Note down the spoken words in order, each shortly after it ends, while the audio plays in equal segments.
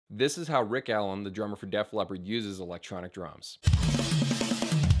This is how Rick Allen, the drummer for Def Leppard, uses electronic drums.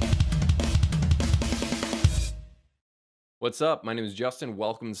 What's up? My name is Justin.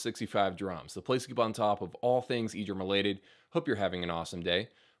 Welcome to 65 Drums, the place to keep on top of all things E-drum related. Hope you're having an awesome day.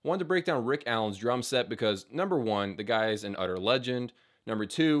 Wanted to break down Rick Allen's drum set because number one, the guy is an utter legend. Number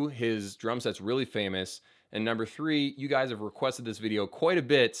two, his drum set's really famous. And number three, you guys have requested this video quite a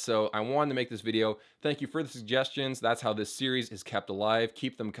bit, so I wanted to make this video. Thank you for the suggestions. That's how this series is kept alive.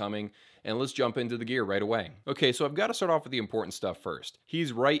 Keep them coming. And let's jump into the gear right away. Okay, so I've got to start off with the important stuff first.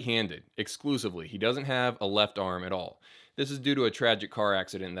 He's right-handed, exclusively. He doesn't have a left arm at all. This is due to a tragic car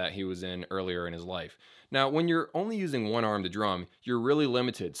accident that he was in earlier in his life. Now, when you're only using one arm to drum, you're really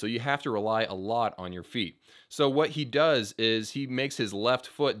limited, so you have to rely a lot on your feet. So what he does is he makes his left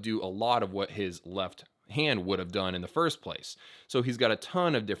foot do a lot of what his left hand would have done in the first place. So he's got a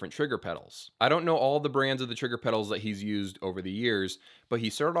ton of different trigger pedals. I don't know all the brands of the trigger pedals that he's used over the years, but he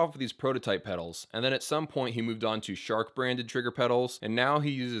started off with these prototype pedals, and then at some point he moved on to Shark branded trigger pedals, and now he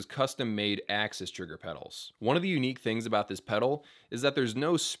uses custom made Axis trigger pedals. One of the unique things about this pedal is that there's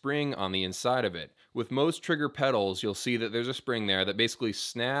no spring on the inside of it. With most trigger pedals, you'll see that there's a spring there that basically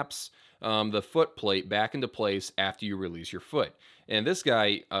snaps the foot plate back into place after you release your foot. And this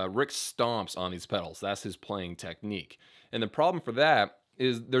guy, Rick, stomps on these pedals. That's his playing technique. And the problem for that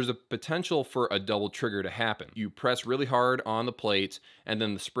is there's a potential for a double trigger to happen. You press really hard on the plate, and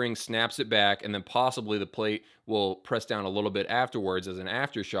then the spring snaps it back, and then possibly the plate will press down a little bit afterwards as an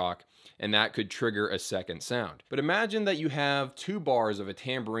aftershock, and that could trigger a second sound. But imagine that you have two bars of a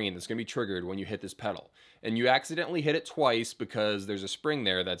tambourine that's gonna be triggered when you hit this pedal, and you accidentally hit it twice because there's a spring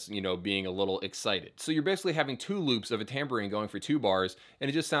there that's, being a little excited. So you're basically having two loops of a tambourine going for two bars, and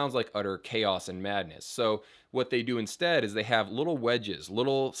it just sounds like utter chaos and madness. So what they do instead is they have little wedges,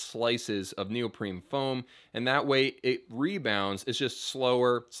 little slices of neoprene foam, and that way it rebounds. It's just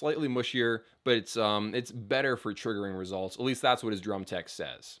slower, slightly mushier, but it's better for triggering results. At least that's what his drum tech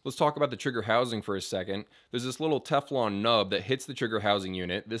says. Let's talk about the trigger housing for a second. There's this little Teflon nub that hits the trigger housing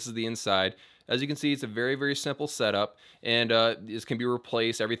unit. This is the inside. As you can see, it's a very, very simple setup, and this can be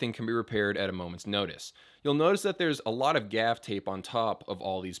replaced. Everything can be repaired at a moment's notice. You'll notice that there's a lot of gaff tape on top of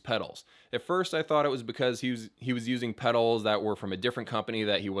all these pedals. At first, I thought it was because he was using pedals that were from a different company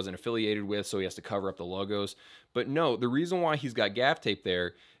that he wasn't affiliated with, so he has to cover up the logos. But no, the reason why he's got gaff tape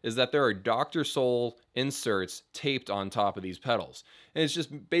there is that there are Dr. Soul inserts taped on top of these pedals. And it's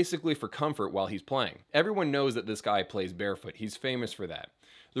just basically for comfort while he's playing. Everyone knows that this guy plays barefoot. He's famous for that.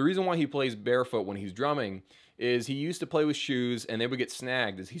 The reason why he plays barefoot when he's drumming is he used to play with shoes and they would get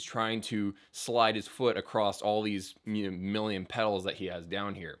snagged as he's trying to slide his foot across all these million pedals that he has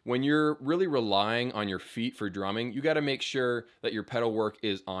down here. When you're really relying on your feet for drumming, you got to make sure that your pedal work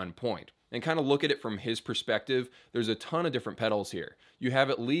is on point. And kind of look at it from his perspective, there's a ton of different pedals here. You have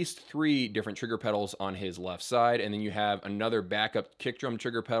at least 3 different trigger pedals on his left side, and then you have another backup kick drum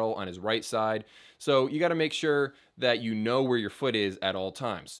trigger pedal on his right side. So you got to make sure that you know where your foot is at all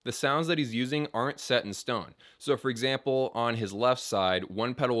times. The sounds that he's using aren't set in stone. So for example, on his left side,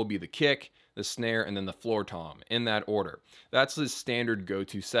 one pedal will be the kick, the snare, and then the floor tom, in that order. That's his standard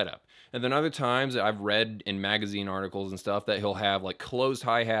go-to setup. And then other times I've read in magazine articles and stuff that he'll have like closed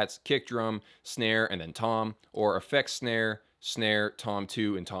hi-hats, kick drum, snare, and then tom, or effects snare, snare, tom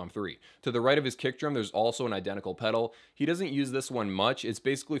 2, and tom 3. To the right of his kick drum, there's also an identical pedal. He doesn't use this one much. It's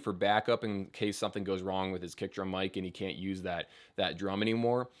basically for backup in case something goes wrong with his kick drum mic and he can't use that drum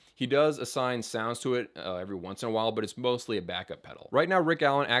anymore. He does assign sounds to it every once in a while, but it's mostly a backup pedal. Right now, Rick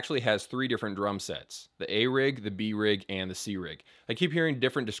Allen actually has 3 different drum sets: the A rig, the B rig, and the C rig. I keep hearing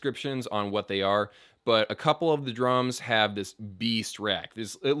different descriptions on what they are, but a couple of the drums have this beast rack.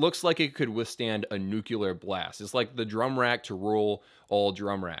 It looks like it could withstand a nuclear blast. It's like the drum rack to rule all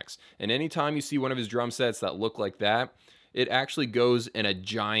drum racks. And anytime you see one of his drum sets that look like that, it actually goes in a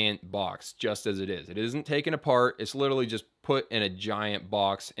giant box, just as it is. It isn't taken apart. It's literally just put in a giant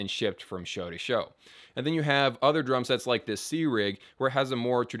box and shipped from show to show. And then you have other drum sets like this C rig, where it has a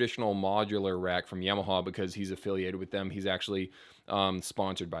more traditional modular rack from Yamaha because he's affiliated with them. He's actually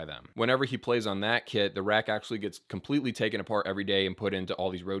sponsored by them. Whenever he plays on that kit, the rack actually gets completely taken apart every day and put into all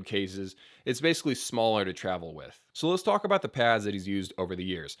these road cases. It's basically smaller to travel with. So let's talk about the pads that he's used over the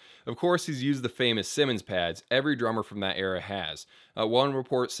years. Of course, he's used the famous Simmons pads. Every drummer from that era has. One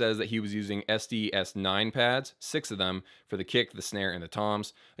report says that he was using SDS9 pads, 6 of them, for the the kick, the snare, and the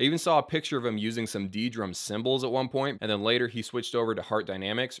toms. I even saw a picture of him using some D-drum cymbals at one point, and then later he switched over to Hart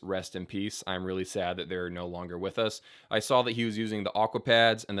Dynamics. Rest in peace. I'm really sad that they're no longer with us. I saw that he was using the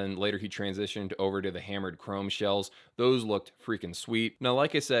AcuPads, and then later he transitioned over to the hammered chrome shells. Those looked freaking sweet. Now,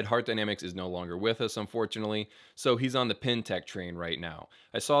 like I said, Hart Dynamics is no longer with us, unfortunately, so he's on the Pintech train right now.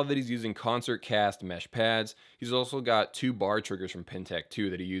 I saw that he's using concert cast mesh pads. He's also got 2 bar triggers from Pintech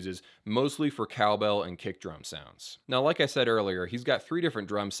too that he uses mostly for cowbell and kick drum sounds. Now, like I said earlier, he's got 3 different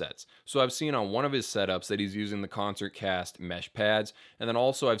drum sets. So I've seen on one of his setups that he's using the concert cast mesh pads, and then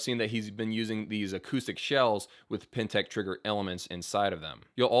also I've seen that he's been using these acoustic shells with Pintech trigger elements inside of them.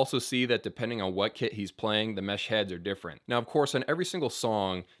 You'll also see that depending on what kit he's playing, the mesh heads are different. Now, of course, on every single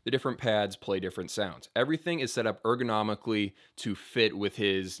song, the different pads play different sounds. Everything is set up ergonomically to fit with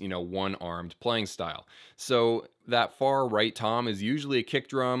his, one-armed playing style. So that far right tom is usually a kick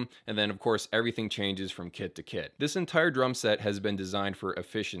drum, and then of course everything changes from kit to kit. This entire drum set has been designed for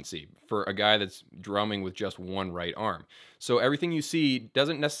efficiency, for a guy that's drumming with just one right arm. So everything you see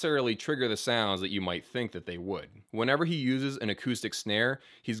doesn't necessarily trigger the sounds that you might think that they would. Whenever he uses an acoustic snare,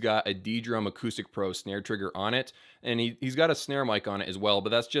 he's got a D-drum Acoustic Pro snare trigger on it, and he's got a snare mic on it as well, but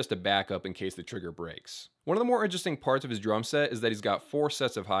that's just a backup in case the trigger breaks. One of the more interesting parts of his drum set is that he's got 4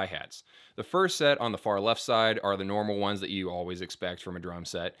 sets of hi-hats. The first set on the far left side are the normal ones that you always expect from a drum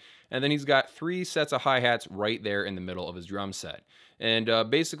set, and then he's got 3 sets of hi-hats right there in the middle of his drum set. And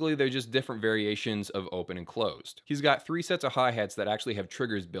basically they're just different variations of open and closed. He's got 3 sets of hi-hats that actually have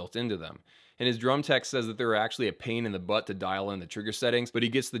triggers built into them. And his drum tech says that they're actually a pain in the butt to dial in the trigger settings, but he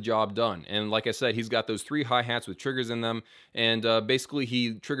gets the job done. And like I said, he's got those 3 hi-hats with triggers in them, and basically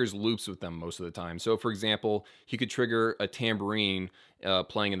he triggers loops with them most of the time. So for example, he could trigger a tambourine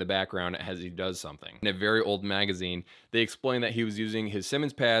playing in the background as he does something. In a very old magazine, they explained that he was using his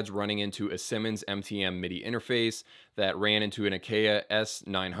Simmons pads running into a Simmons MTM Midi Interface that ran into an Akai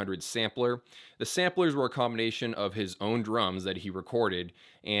S900 Sampler. The samplers were a combination of his own drums that he recorded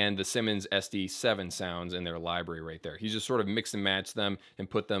and the Simmons SD7 sounds in their library right there. He just sort of mixed and matched them and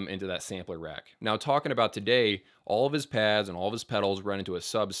put them into that sampler rack. Now, talking about today, all of his pads and all of his pedals run into a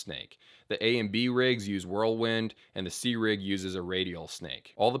sub snake. The A and B rigs use Whirlwind, and the C rig uses a radial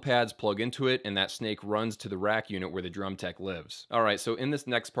snake. All the pads plug into it, and that snake runs to the rack unit where the drum tech lives. Alright, so in this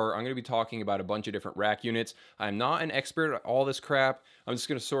next part, I'm going to be talking about a bunch of different rack units. I'm not an expert at all this crap. I'm just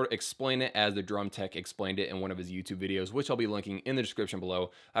going to sort of explain it as the drum tech explained it in one of his YouTube videos, which I'll be linking in the description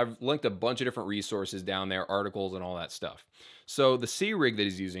below. I've linked a bunch of different resources down there, articles and all that stuff. So the C rig that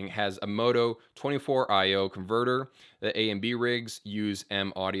he's using has a Moto 24IO converter. The A and B rigs use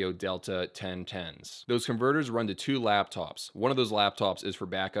M Audio Delta 1010s. Those converters run to 2 laptops. One of those laptops is for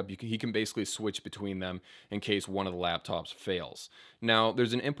backup. He can basically switch between them in case one of the laptops fails. Now,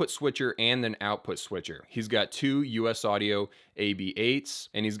 there's an input switcher and an output switcher. He's got 2 US Audio AB8s,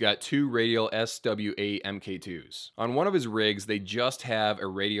 and he's got 2 radial SW8 MK2s. On one of his rigs, they just have a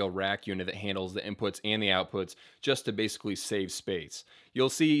radial rack unit that handles the inputs and the outputs just to basically save space. You'll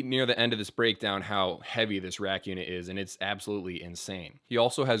see near the end of this breakdown how heavy this rack unit is, and it's absolutely insane. He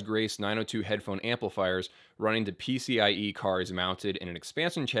also has Grace 902 headphone amplifiers running to PCIe cards mounted in an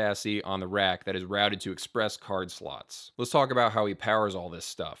expansion chassis on the rack that is routed to express card slots. Let's talk about how he powers all this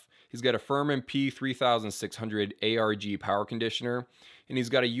stuff. He's got a Furman P3600 ARG power conditioner, and he's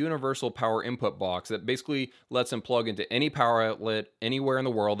got a universal power input box that basically lets him plug into any power outlet anywhere in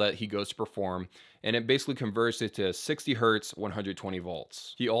the world that he goes to perform, and it basically converts it to 60 Hertz, 120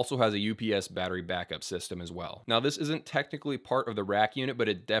 volts. He also has a UPS battery backup system as well. Now, this isn't technically part of the rack unit, but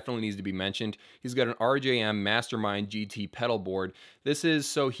it definitely needs to be mentioned. He's got an RJM Mastermind GT pedal board. This is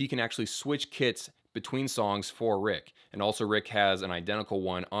so he can actually switch kits between songs for Rick, and also Rick has an identical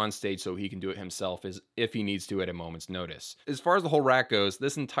one on stage so he can do it himself if he needs to at a moment's notice. As far as the whole rack goes,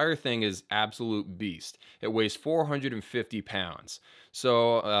 this entire thing is absolute beast. It weighs 450 pounds.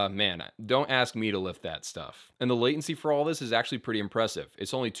 So, man, don't ask me to lift that stuff. And the latency for all this is actually pretty impressive.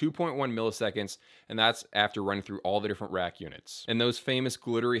 It's only 2.1 milliseconds, and that's after running through all the different rack units. And those famous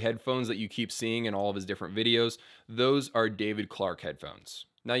glittery headphones that you keep seeing in all of his different videos, those are David Clark headphones.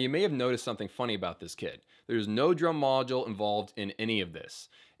 Now, you may have noticed something funny about this kit. There's no drum module involved in any of this.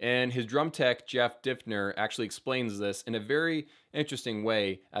 And his drum tech, Jeff Diffner, actually explains this in a very interesting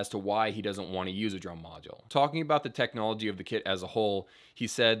way as to why he doesn't want to use a drum module. Talking about the technology of the kit as a whole, he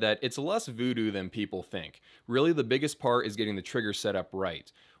said that it's less voodoo than people think. Really, the biggest part is getting the trigger setup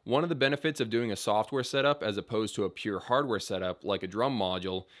right. One of the benefits of doing a software setup as opposed to a pure hardware setup like a drum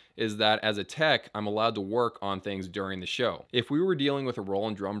module is that as a tech, I'm allowed to work on things during the show. If we were dealing with a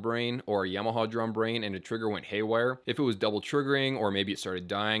Roland drum brain or a Yamaha drum brain and a trigger went haywire, if it was double triggering or maybe it started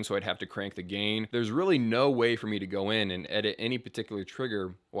dying so I'd have to crank the gain, there's really no way for me to go in and edit any particular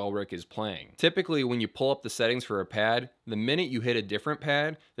trigger while Rick is playing. Typically, when you pull up the settings for a pad, the minute you hit a different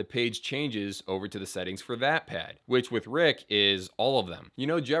pad, the page changes over to the settings for that pad, which with Rick is all of them. You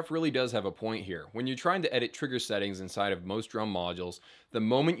know, Jeff really does have a point here. When you're trying to edit trigger settings inside of most drum modules, the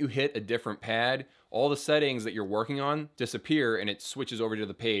moment you hit a different pad, all the settings that you're working on disappear and it switches over to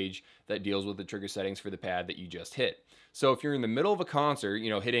the page that deals with the trigger settings for the pad that you just hit. So if you're in the middle of a concert, you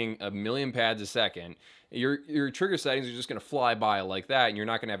know, hitting a million pads a second, your trigger settings are just going to fly by like that, and you're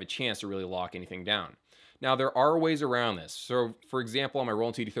not going to have a chance to really lock anything down. Now, there are ways around this. So, for example, on my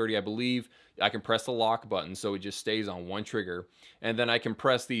Roland TD30, I believe I can press the lock button so it just stays on one trigger. And then I can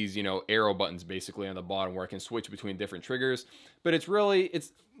press these, you know, arrow buttons basically on the bottom where I can switch between different triggers. But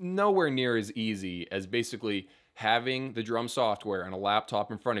it's nowhere near as easy as basically having the drum software on a laptop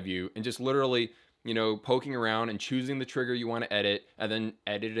in front of you and just literally, you know, poking around and choosing the trigger you want to edit and then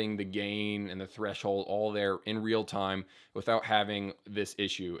editing the gain and the threshold all there in real time without having this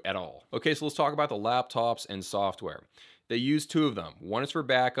issue at all. Okay, so let's talk about the laptops and software. They use two of them. One is for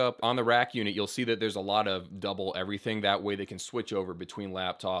backup. On the rack unit, you'll see that there's a lot of double everything. That way they can switch over between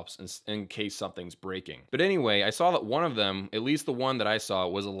laptops in case something's breaking. But anyway, I saw that one of them, at least the one that I saw,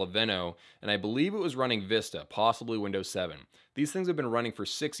 was a Leveno, and I believe it was running Vista, possibly Windows 7. These things have been running for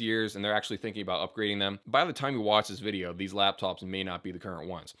 6 years, and they're actually thinking about upgrading them. By the time you watch this video, these laptops may not be the current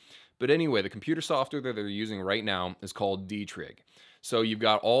ones. But anyway, the computer software that they're using right now is called D-trig. So you've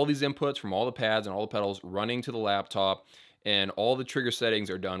got all these inputs from all the pads and all the pedals running to the laptop, and all the trigger settings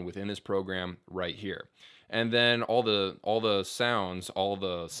are done within this program right here. And then all the sounds, all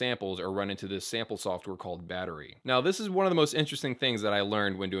the samples are run into this sample software called Battery. Now, this is one of the most interesting things that I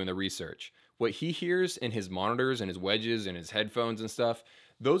learned when doing the research. What he hears in his monitors and his wedges and his headphones and stuff,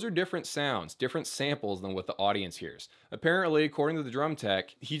 those are different sounds, different samples than what the audience hears. Apparently, according to the drum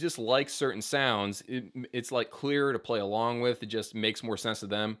tech, he just likes certain sounds. It's like clearer to play along with. It just makes more sense to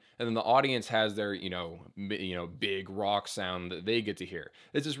them. And then the audience has their, you know, big rock sound that they get to hear.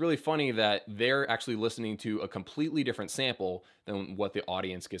 It's just really funny that they're actually listening to a completely different sample than what the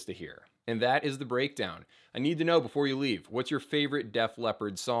audience gets to hear. And that is the breakdown. I need to know before you leave, what's your favorite Def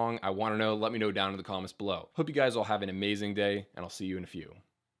Leppard song? I want to know. Let me know down in the comments below. Hope you guys all have an amazing day, and I'll see you in a few.